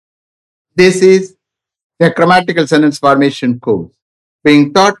This is a grammatical sentence formation course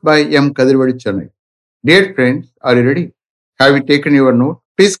being taught by M. Kadirvadi Chennai. Dear friends, are you ready? Have you taken your note?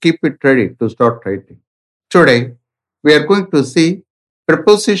 Please keep it ready to start writing. Today, we are going to see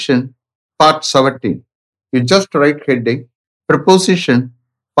preposition part 17. You just write heading preposition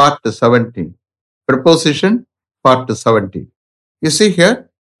part 17. Preposition part 17. You see here,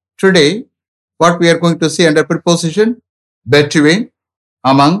 today, what we are going to see under preposition? Between,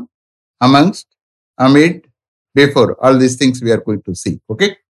 among, amongst, amid, before. All these things we are going to see.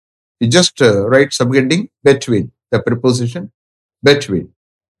 Okay. You just write subheading between, the preposition between.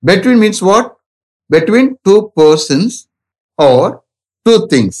 Between means what? Between two persons or two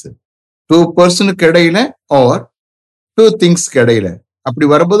things. Two person இடையில or two things இடையில. அப்படி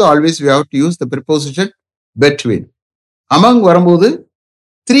வரும்போது always we have to use the preposition between. Among வரும்போது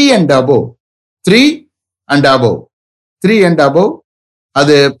three and above. Three and above. Three and above.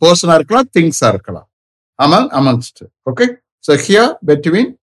 அது person இருக்கலாம், things இருக்கலாம். Among, amongst. Okay. So here between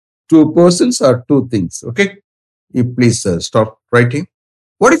two persons or two things. Okay. You please stop writing.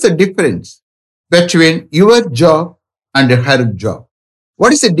 What is the difference between your job and her job?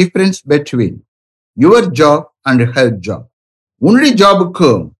 What is the difference between your job and her job? உன்னுடைய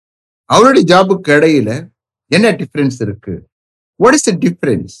ஜாபுக்கும் அவருடைய ஜாபுக்கு இடையில என்ன difference இருக்கு? What is the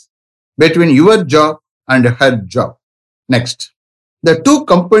difference between your job and her job? Next, the two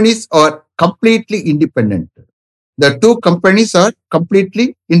companies are completely independent. The two companies are completely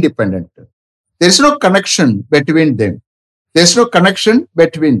independent. There is no connection between them. There is no connection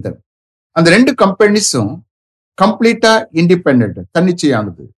between them. அந்த ரெண்டு கம்பெனிஸும் கம்ப்ளீட்டா independent,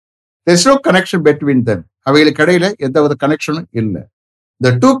 தன்னிச்சையானது. There is no connection between them. அவைகளுக்கு இடையில எந்தவித கனெக்ஷனும் இல்லை.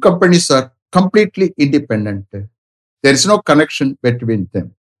 The two companies are completely independent. There is no connection between them.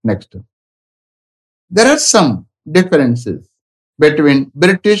 Next. There are some differences between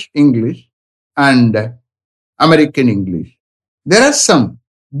British English and American English. There are some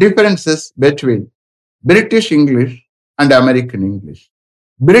differences between British English and American English.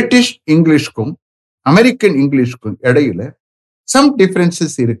 British Englishக்கும் American Englishக்கும் இடையில some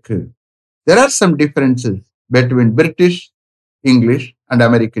differences இருக்கு. There are some differences between British English and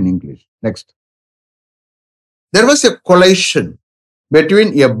American English. Next. There was a collision between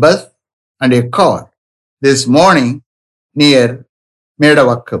a bus and a car this morning near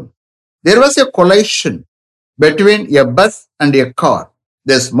Medavakkam. There was a collision between a bus and a car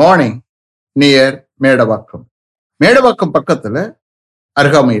this morning near Medavakkam. Medavakkam பக்கத்துல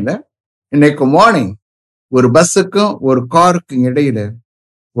அருகாமையில இன்னைக்கு morning ஒரு பஸ்ஸுக்கும் ஒரு காருக்கும் இடையில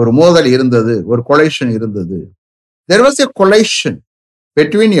ஒரு மோதல் இருந்தது, ஒரு கொலைஷன் இருந்தது. There was a collision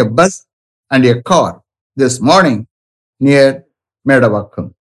between a bus and a car this morning near Medavakkam.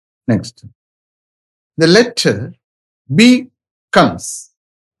 Next. The letter B comes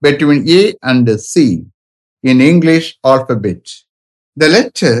between A and C in English alphabet. The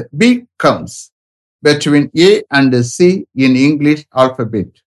letter B comes between A and C in English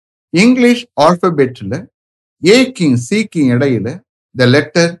alphabet. English alphabetல ஏக்கும் சிக்கும் இடையில the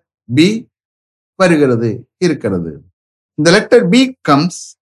letter B வருகிறது, இருக்கிறது. The letter B comes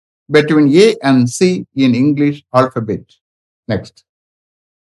between A and C in English alphabet. Next.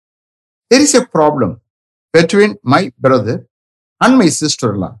 There is a problem between my brother and my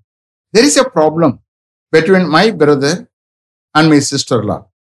sister-in-law. There is a problem between my brother and my sister-in-law.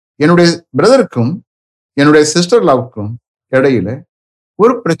 என்னுடைய பிரதருக்கும் என்னுடைய சிஸ்டர்-in-lawவுக்கும் இடையில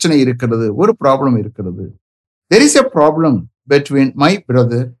ஒரு பிரச்சனை இருக்கிறது, ஒரு problem இருக்கிறது. There is a problem between my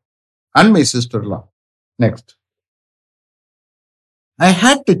brother and my sister-in-law. Next. I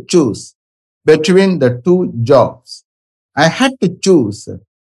had to choose between the two jobs. I had to choose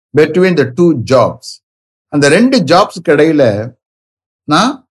between the two jobs. அந்த ரெண்டு ஜாப்ஸ்க்கு இடையில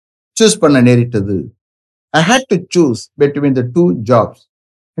நான் சூஸ் பண்ண நேரிட்டது. I had to choose between the two jobs.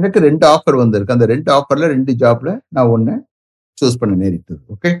 எனக்கு ரெண்டு offer வந்திருக்கு. அந்த ரெண்டு ஆஃபர்ல ரெண்டு ஜாப்ல நான் ஒன்னு சூஸ் பண்ண நேரிட்டது.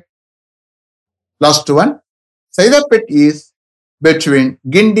 Okay. Last one. Saidapet is between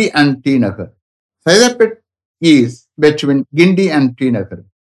Gindi and T Nagar. Saidapet is between Gindi and T Nagar.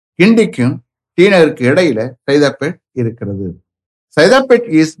 கிண்டிக்கும் டி நகருக்கு இடையில Saidapet இருக்கிறது. Saidapet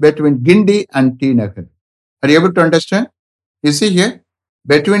is between Gindi and T Nagar. Are you able to understand? You see here,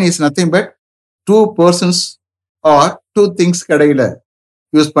 between is nothing but two persons or two things இடையில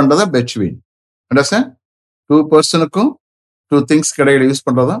use பண்றதா between. Understand? Two personக்கும் two things இடையில use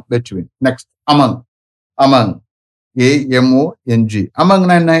பண்றதா between. Next, among. Among. AMONG.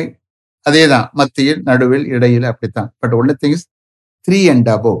 Amongனா என்ன? அதேதான், மத்தியில், நடுவில், இடையில, அப்படித்தான். But only things three and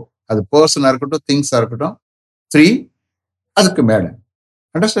above. அது பர்சனா இருக்கட்டும், திங்ஸா இருக்கட்டும், த்ரீ அதுக்கு மேல.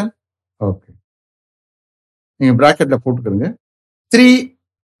 அண்டர்ஸ்டாண்ட்? ஓகே. நீங்க பிராக்கெட்ல போட்டுக்கிறீங்க. Three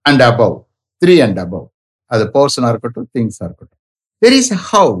and above. Three and above. அது person இருக்கட்டும், things இருக்கட்டும். There is a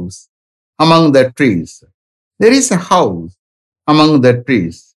house among the trees. There is a house among the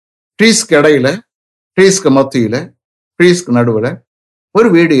trees. ட்ரீஸ்க்கு இடையில, ட்ரீஸ்க்கு மத்தியில, ட்ரீஸ்க்கு நடுவுல ஒரு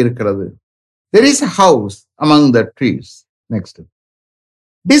வீடு இருக்கிறது. There is a house among the trees. Next.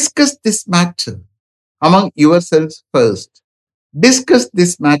 Discuss this matter among yourselves first. Discuss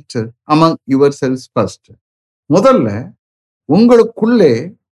this matter among yourselves first. முதல்ல உங்களுக்குள்ளே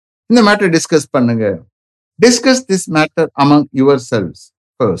இந்த மேட்டர் டிஸ்கஸ் பண்ணுங்க. Discuss this matter among your cells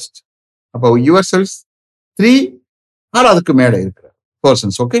first. அப்போ யுவர் செல்ஸ் 3 ஆர் அதுக்கு மேலே இருக்கிற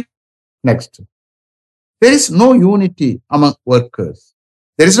persons. Okay, next. There is no unity among workers.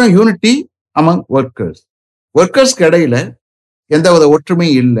 There is no unity among workers. ஒர்க்கர்ஸ்க்கு இடையில எந்தவித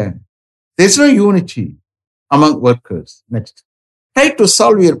ஒற்றுமையும் இல்லை. There is no unity among workers. Next. Try to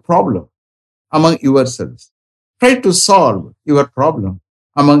solve your problem among your cells. Try to solve your problem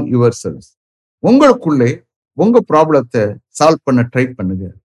among your cells. உங்களுக்குள்ளே உங்க ப்ராப்ளத்தை solve பண்ண try பண்ணுங்க.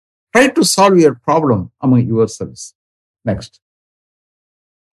 Try to solve your problem among your cells. Next.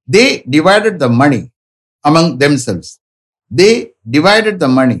 They divided the money among themselves. They divided the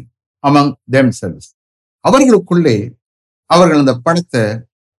money among themselves. அவர்களுக்குள்ளே அவர்கள் அந்த பணத்தை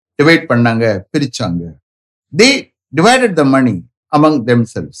divide பண்ணாங்க, பிரிச்சாங்க. தே divided the money among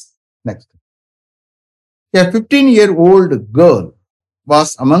themselves. Next. A 15-year-old girl was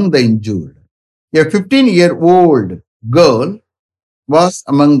among the injured. A 15-year-old girl was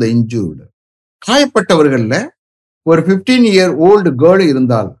among the injured. காயப்பட்டவர்கள்ல ஒரு 15-year-old girl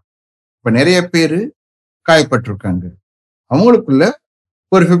இருந்தால், இப்ப நிறைய பேரு காயப்பட்டிருக்காங்க, அவங்களுக்குள்ள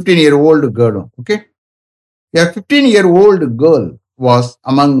ஒரு 15-year-old girl. Okay, a 15-year-old girl was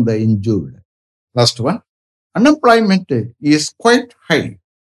among the injured. Last one. Unemployment is quite high.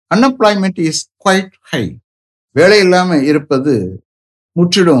 Unemployment is quite high. வேலை இல்லாம இருப்பது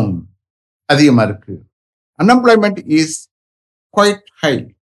முற்றிலும் அதிகமா இருக்கு. Unemployment is quite high,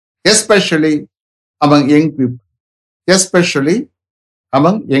 especially among young people. Especially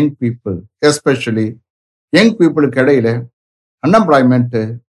among young people. Especially young people இடையில unemployment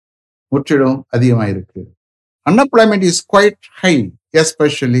முற்றிலும் அதிகமா இருக்கு. Unemployment is quite high,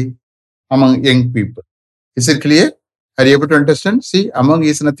 especially among young people. Is it clear? Are you able to understand? See, among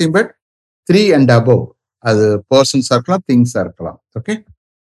is nothing but 3 and above. அது persons இருக்கலாம், things இருக்கலாம். Okay,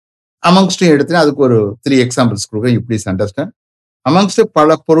 amongst எடுத்துனா அதுக்கு ஒரு 3 எக்ஸாம்பிள்ஸ் கொடுக்க. You please understand. அமங்ஸ்ட்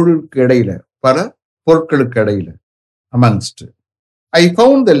பல பொருளுக்கு இடையில, பல பொருட்களுக்கு இடையில. Amongst. I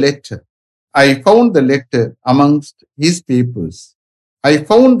found the letter. I found the letter amongst his papers. I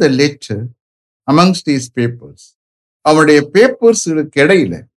found the letter amongst his papers. அவனுடைய பேப்பர்ஸ்களுக்கு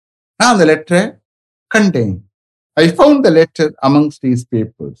இடையில நான் அந்த லெட்டரை கண்டேன். I found the letter amongst his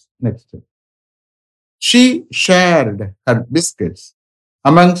papers. Next. She shared her biscuits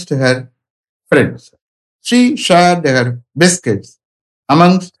amongst her friends. She shared her biscuits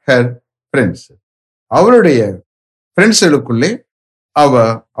amongst her friends. அவளுடைய ஃப்ரெண்ட்ஸுக்குள்ளே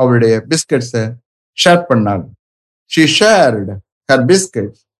அவளுடைய பிஸ்கட்ஸை ஷேர் பண்ணாள். She shared her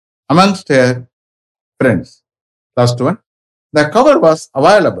biscuits amongst her friends. Last one. The cover was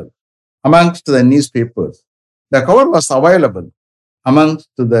available amongst the newspapers. The cover was available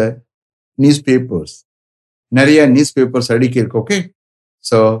amongst the newspapers. நிறைய news papers அடிக்கி இருக்கு. Okay,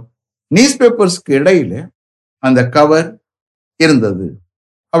 so news பேப்பர்ஸ்க்கு இடையில அந்த கவர் இருந்தது,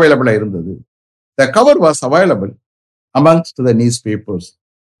 அவைலபிளா இருந்தது. The cover was available amongst the newspapers.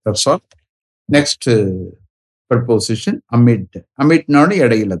 That's all. Next preposition, amid. Amidனால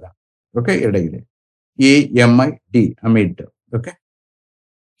இடையில தான். ஓகே, இடையில. AMID, amid. Okay.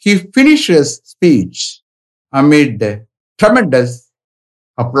 He finished his speech amid tremendous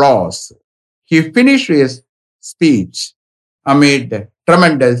applause. He finished his speech amid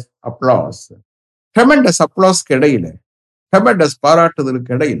tremendous applause. Tremendous applause இடையில, tremendous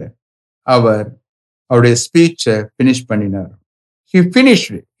பாராட்டுதலுக்கு இடையில அவருடைய ஸ்பீச்சை finish பண்ணினார். He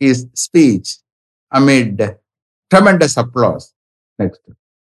finished his speech amid tremendous applause. Next.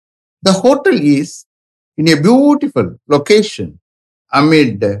 The hotel is in a beautiful location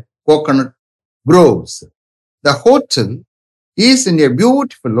amid coconut groves. The hotel is in a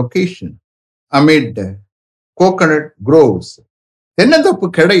beautiful location amid coconut groves. தென்னந்தோப்பு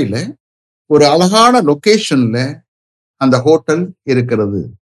கடையில ஒரு அழகான லொகேஷன்ல அந்த ஹோட்டல் இருக்கிறது.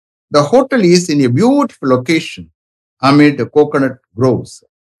 The hotel is in a beautiful location amid coconut groves.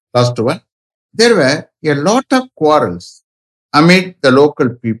 Last one. There were a lot of quarrels amid the local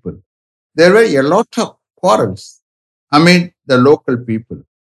people. There were a lot of quarrels amid the local people.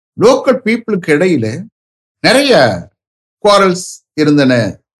 Local people இடையில நிறைய quarrels இருந்தன,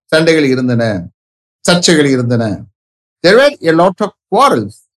 சண்டைகள் இருந்தன, சர்ச்சைகள் இருந்தன. There were a lot of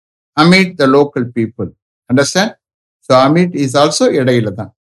quarrels amid the local people. Understand? So amid is also இடையில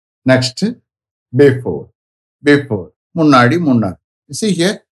தான். Next, before. Before. முன்னாடி முன்னாடி. See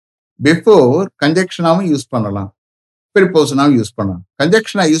here, before கன்ஜெக்ஷனாவும் யூஸ் பண்ணலாம், ப்ரிப்போசனாவும் யூஸ் பண்ணலாம்.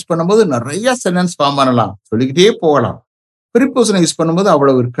 கன்ஜெக்ஷனா யூஸ் பண்ணும்போது நிறைய சென்டென்ஸ் ஃபார்ம் பண்ணலாம், சொல்லிக்கிட்டே போகலாம். ப்ரிப்போசனை யூஸ் பண்ணும்போது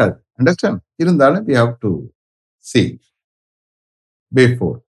அவ்வளவு இருக்காது. அண்டர்ஸ்டாண்ட்? இருந்தாலும் we have to see.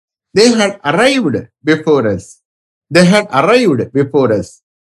 Before. They had arrived before us. They had arrived before us.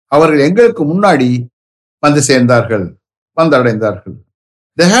 அவர்கள் எங்களுக்கு முன்னாடி வந்து சேர்ந்தார்கள், வந்தடைந்தார்கள்.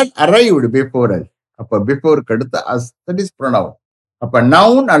 They had arrived before us. அப்ப பிஃபோருக்கு அடுத்து as, that is pronoun. அப்ப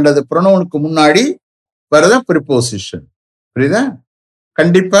நவுன் அல்லது ப்ரொனவுனுக்கு முன்னாடி வரத ப்ரிப்போசிஷன். புரியுதா?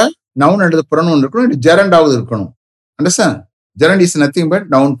 கண்டிப்பா நவுன் அல்லது ப்ரொனவுன் இருக்கணும், இது ஜெரண்டாவது இருக்கணும். Understand? Gerund is nothing but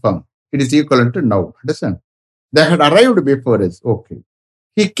noun form. It is equivalent to noun. Understand? They had arrived before us. Okay.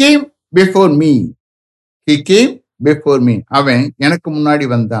 He came before me. He came before me. அவன் எனக்கு முன்னாடி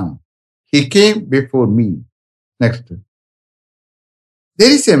வந்தான். He came before me. Next.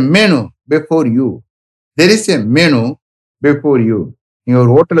 There is a menu before you. There is a menu before you. நீங்க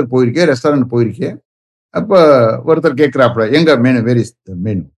ஒரு ஹோட்டலுக்கு போயிருக்கே, restaurant போயிருக்கே, அப்ப ஒருத்தர் கேட்கிறாப்ல, எங்க menu, where is the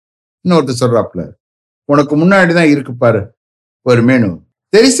menu? இன்னொருத்தர் சொல்றாப்ல, உனக்கு முன்னாடி தான் இருக்கு பாரு ஒரு menu.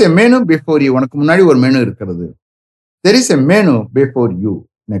 There is a menu before you. உனக்கு முன்னாடி ஒரு மெனு இருக்கிறது. There is a menu before you.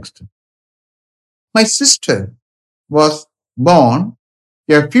 Next. My sister was born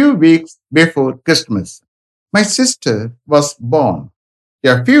a few weeks before Christmas. My sister was born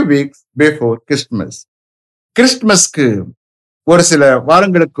a few weeks before Christmas. கிறிஸ்துமஸ்க்கு ஒரு சில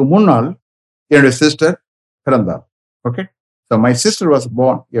வாரங்களுக்கு முன்னால் என்னுடைய sister பிறந்தார். ஓகே. So my sister was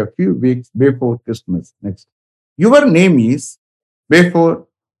born a few weeks before Christmas. Next. Your name is before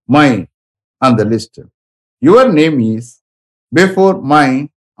mine on the list. Your name is before mine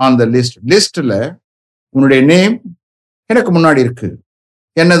on the list. லிஸ்ட்ல உன்னுடைய name எனக்கு முன்னாடி இருக்கு,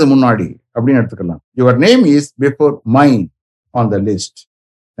 என்னது முன்னாடி அப்படின்னு எடுத்துக்கலாம். Your name is before mine on the list.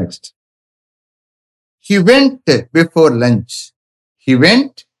 Next. He went before lunch. He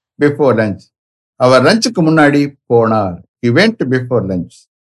went before lunch. அவர் லஞ்சுக்கு முன்னாடி போனார். He went before lunch.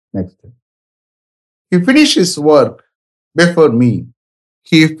 Next. He finished his work before me.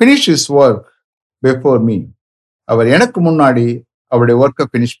 He finished his work before me. அவர் எனக்கு முன்னாடி அவருடைய ஒர்க்கை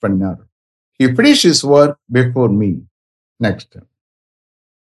finish பண்ணார். He finished his work before me. Next.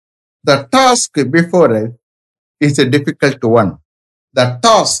 The task before us is a difficult one. The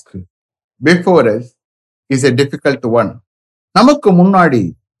task before us is a difficult one. நமக்கு முன்னாடி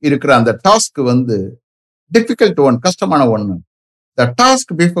இருக்கிற அந்த task வந்து difficult one, கஷ்டமான ஒன்று. The task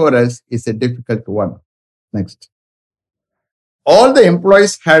before us is a difficult one. Next. All the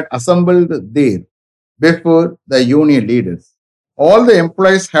employees had assembled there before the union leaders. All the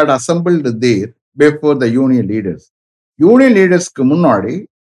employees had assembled there before the union leaders. Union லீடர்ஸ்க்கு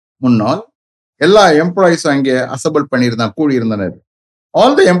முன்னால் எல்லா எம்ப்ளாயிஸும் அங்கே assemble பண்ணியிருந்தாங்க, கூடியிருந்தனர்.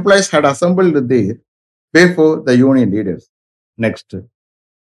 All the employees had assembled there before the union leaders. Next.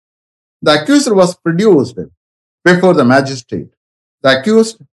 The accuser was produced before the magistrate. The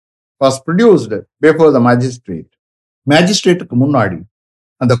accused was produced before the magistrate. மேஜிஸ்ட்ரேட்டுக்கு முன்னாடி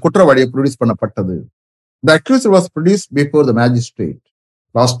அந்த குற்றவாளியை produce பண்ணப்பட்டது. The accuser was produced before the magistrate.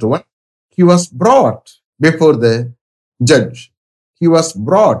 Last one. He was brought before the judge. He was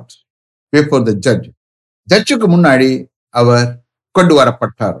brought before the judge. ஜட்ஜுக்கு முன்னாடி அவர் கொண்டு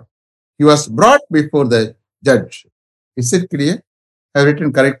வரப்பட்டார். He was brought before the judge. Is it clear? Have I written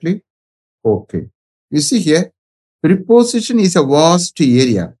correctly? Okay. You see here, preposition is a vast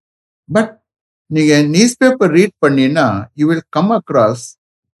area. But நீங்க news paper read பண்ணீங்கன்னா you will come across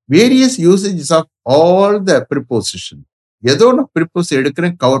various usages of all the preposition. ஏதோ நான் ப்ரிப்போஸ்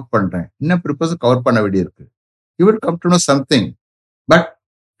எடுக்கிறேன், cover பண்றேன், இன்னும் ப்ரிப்போஸ் cover பண்ண வேண்டியிருக்கு. You will come to know something. But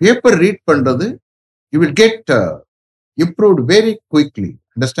paper read பண்றது you will get improved very quickly.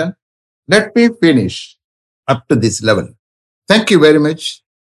 Understand? Let me finish up to this level. Thank you very much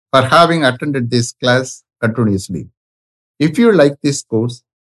for having attended this class continuously. If you like this course,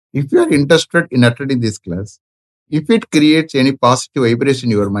 if you are interested in attending this class, if it creates any positive vibration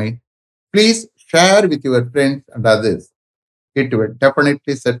in your mind, please share with your friends and others. It will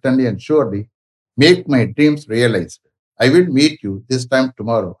definitely, certainly and surely make my dreams realized. I will meet you this time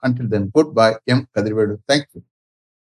tomorrow. Until then, goodbye. M. Kadirvedu. Thank you.